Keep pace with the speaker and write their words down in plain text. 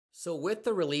So with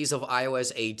the release of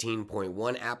iOS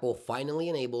 18.1, Apple finally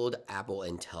enabled Apple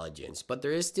Intelligence, but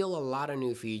there is still a lot of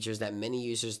new features that many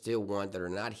users still want that are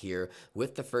not here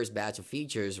with the first batch of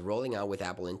features rolling out with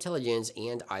Apple Intelligence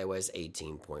and iOS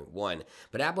 18.1.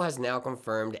 But Apple has now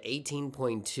confirmed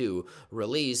 18.2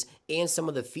 release and some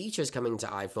of the features coming to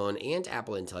iPhone and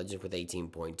Apple Intelligence with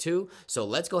 18.2. So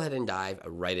let's go ahead and dive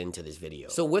right into this video.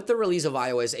 So with the release of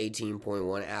iOS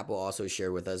 18.1, Apple also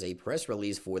shared with us a press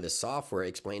release for the software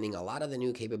explaining a lot of the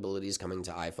new capabilities coming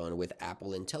to iPhone with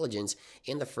Apple Intelligence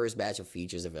and the first batch of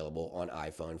features available on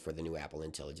iPhone for the new Apple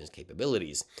Intelligence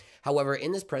capabilities. However,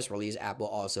 in this press release, Apple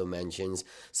also mentions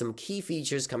some key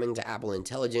features coming to Apple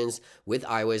Intelligence with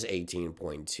iOS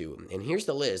 18.2. And here's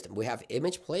the list. We have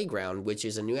Image Playground, which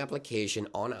is a new application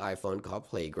on iPhone called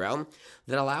Playground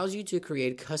that allows you to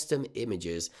create custom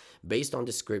images based on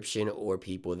description or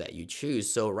people that you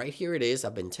choose. So right here it is.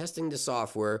 I've been testing the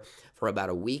software for about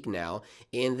a week now,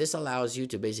 and this allows you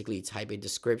to basically type a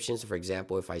description. So for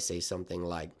example, if I say something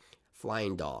like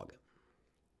flying dog,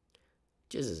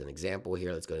 just as an example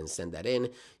here, let's go ahead and send that in.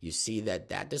 You see that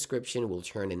that description will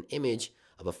turn an image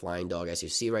of a flying dog, as you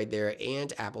see right there,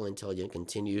 and Apple Intelligence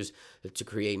continues to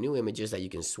create new images that you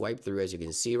can swipe through, as you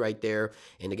can see right there.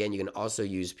 And again, you can also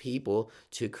use people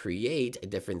to create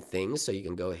different things. So you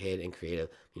can go ahead and create a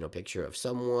picture of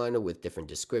someone with different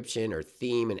description or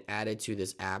theme and add it to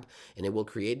this app, and it will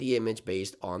create the image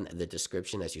based on the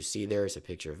description. As you see there, it's a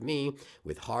picture of me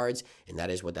with hearts, and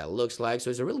that is what that looks like. So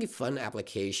it's a really fun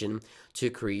application to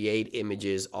create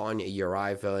images on your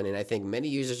iPhone, and I think many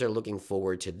users are looking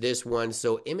forward to this one.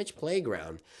 So Image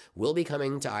Playground will be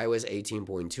coming to iOS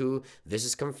 18.2. This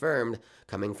is confirmed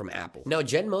coming from Apple. Now,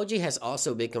 Genmoji has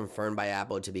also been confirmed by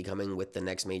Apple to be coming with the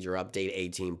next major update,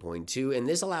 18.2, and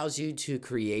this allows you to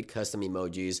create custom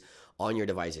emojis on your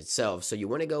device itself. So you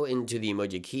want to go into the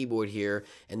emoji keyboard here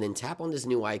and then tap on this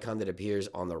new icon that appears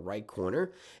on the right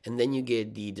corner, and then you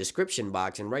get the description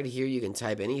box, and right here you can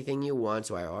type anything you want.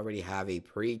 So I already have a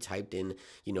pre-typed in,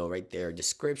 right there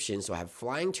description. So I have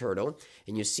flying turtle,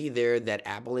 and you see there that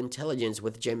Apple Intelligence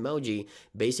with Genmoji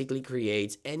basically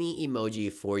creates any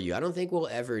emoji for you. I don't think we'll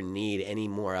ever need any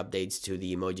more updates to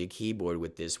the emoji keyboard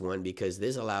with this one, because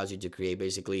this allows you to create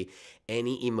basically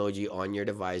any emoji on your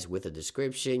device with a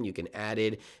description. You can add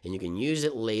it and you can use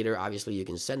it later. Obviously, you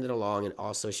can send it along, and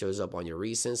also shows up on your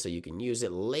recent, so you can use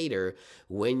it later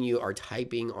when you are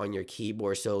typing on your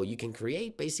keyboard. So you can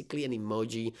create basically an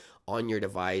emoji on your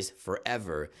device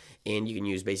forever, and you can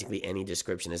use basically any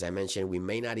description. As I mentioned, we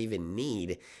may not even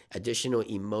need additional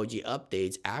emoji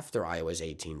updates after iOS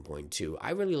 18.2.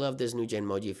 I really love this new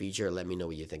Genmoji feature. Let me know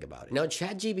what you think about it. Now,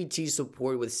 ChatGPT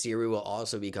support with Siri will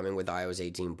also be coming with iOS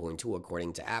 18.2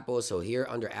 according to Apple. So here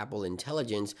under Apple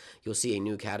Intelligence, you'll see a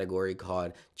new category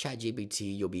called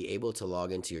ChatGPT. You'll be able to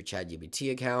log into your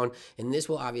ChatGPT account, and this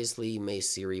will obviously make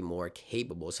Siri more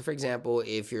capable. So for example,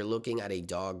 if you're looking at a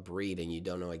dog breed and you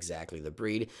don't know exactly the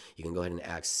breed, you can go ahead and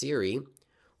ask Siri,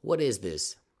 what is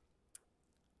this?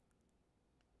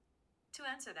 To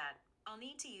answer that, I'll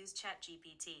need to use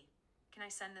ChatGPT. Can I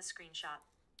send the screenshot?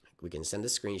 We can send a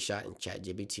screenshot, and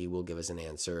ChatGPT will give us an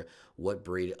answer what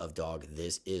breed of dog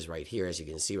this is right here, as you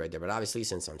can see right there. But obviously,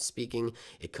 since I'm speaking,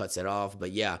 it cuts it off.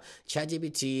 But yeah,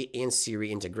 ChatGPT and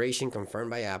Siri integration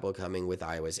confirmed by Apple coming with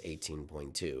iOS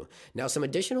 18.2. Now, some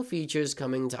additional features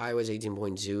coming to iOS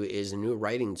 18.2 is new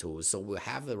writing tools. So we'll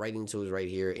have the writing tools right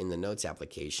here in the Notes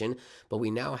application, but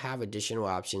we now have additional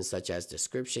options such as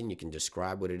description. You can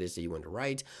describe what it is that you want to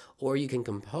write, or you can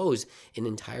compose an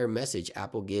entire message.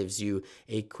 Apple gives you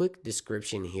a quick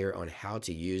description here on how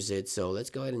to use it. So let's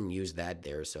go ahead and use that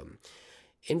there. So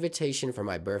invitation for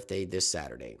my birthday this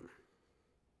Saturday.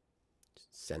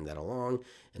 Send that along.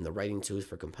 And the writing tools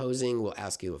for composing will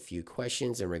ask you a few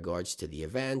questions in regards to the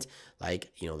event,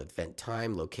 like, the event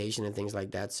time, location, and things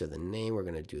like that. So the name, we're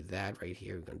going to do that right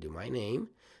here. We're going to do my name.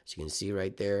 So you can see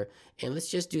right there. And let's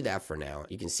just do that for now.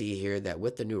 You can see here that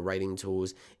with the new writing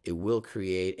tools, it will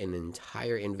create an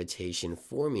entire invitation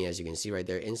for me, as you can see right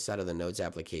there inside of the Notes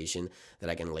application that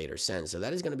I can later send. So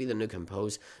that is going to be the new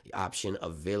compose option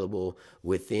available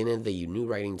within the new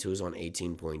writing tools on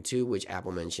 18.2, which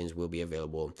Apple mentions will be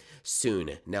available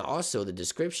soon. Now, also the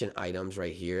description items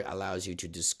right here allows you to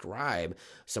describe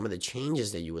some of the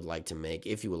changes that you would like to make,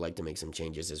 if you would like to make some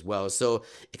changes as well. So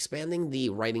expanding the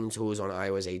writing tools on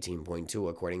iOS 18.2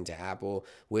 according to Apple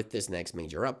with this next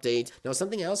major update. Now,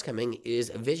 something else coming is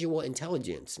visual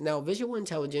intelligence. Now, visual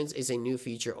intelligence is a new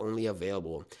feature only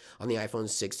available on the iPhone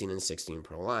 16 and 16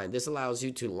 Pro line. This allows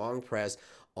you to long press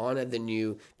on the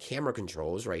new camera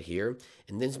controls right here,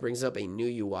 and this brings up a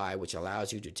new UI which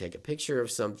allows you to take a picture of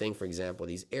something, for example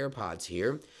these AirPods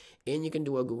here, and you can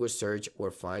do a Google search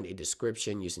or find a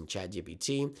description using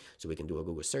ChatGPT. So we can do a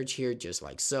Google search here just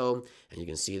like so, and you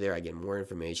can see there I get more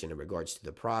information in regards to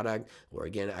the product, or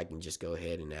again I can just go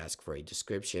ahead and ask for a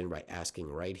description by asking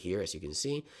right here, as you can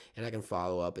see, and I can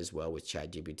follow up as well with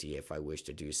ChatGPT if I wish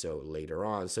to do so later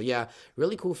on. So yeah,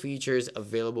 really cool features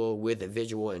available with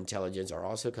visual intelligence are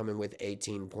also coming with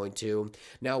 18.2.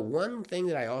 Now, one thing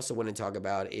that I also want to talk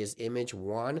about is image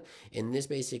one, and this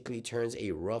basically turns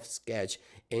a rough sketch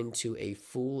into a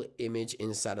full image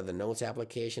inside of the Notes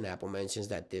application. Apple mentions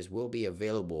that this will be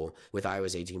available with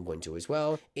iOS 18.2 as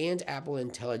well, and Apple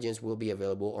Intelligence will be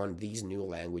available on these new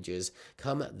languages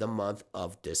come the month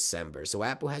of December. So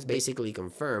Apple has basically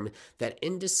confirmed that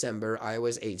in December,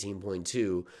 iOS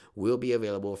 18.2 will be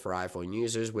available for iPhone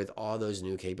users with all those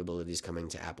new capabilities coming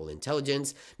to Apple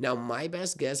Intelligence. Now, my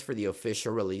best guess for the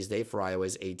official release date for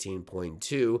iOS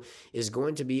 18.2 is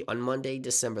going to be on Monday,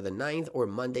 December the 9th or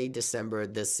Monday, December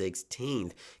the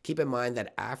 16th. Keep in mind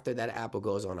that after that, Apple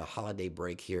goes on a holiday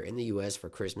break here in the US for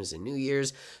Christmas and New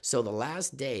Year's. So the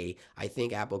last day I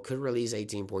think Apple could release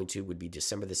 18.2 would be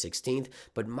December the 16th,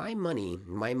 but my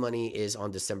money is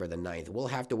on December the 9th. We'll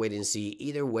have to wait and see.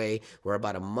 Either way, we're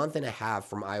about a month and a half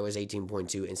from iOS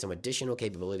 18.2 and some additional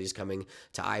capabilities coming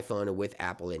to iPhone with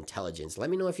Apple Intelligence. Let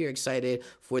me know if you're excited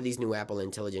for these new Apple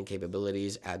Intelligent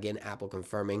capabilities. Again, Apple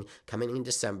confirming coming in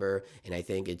December, and I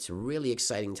think it's a really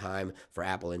exciting time for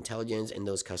Apple Intelligence and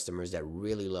those customers that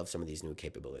really love some of these new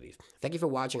capabilities. Thank you for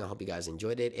watching. I hope you guys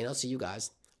enjoyed it, and I'll see you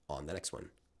guys on the next one.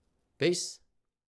 Peace.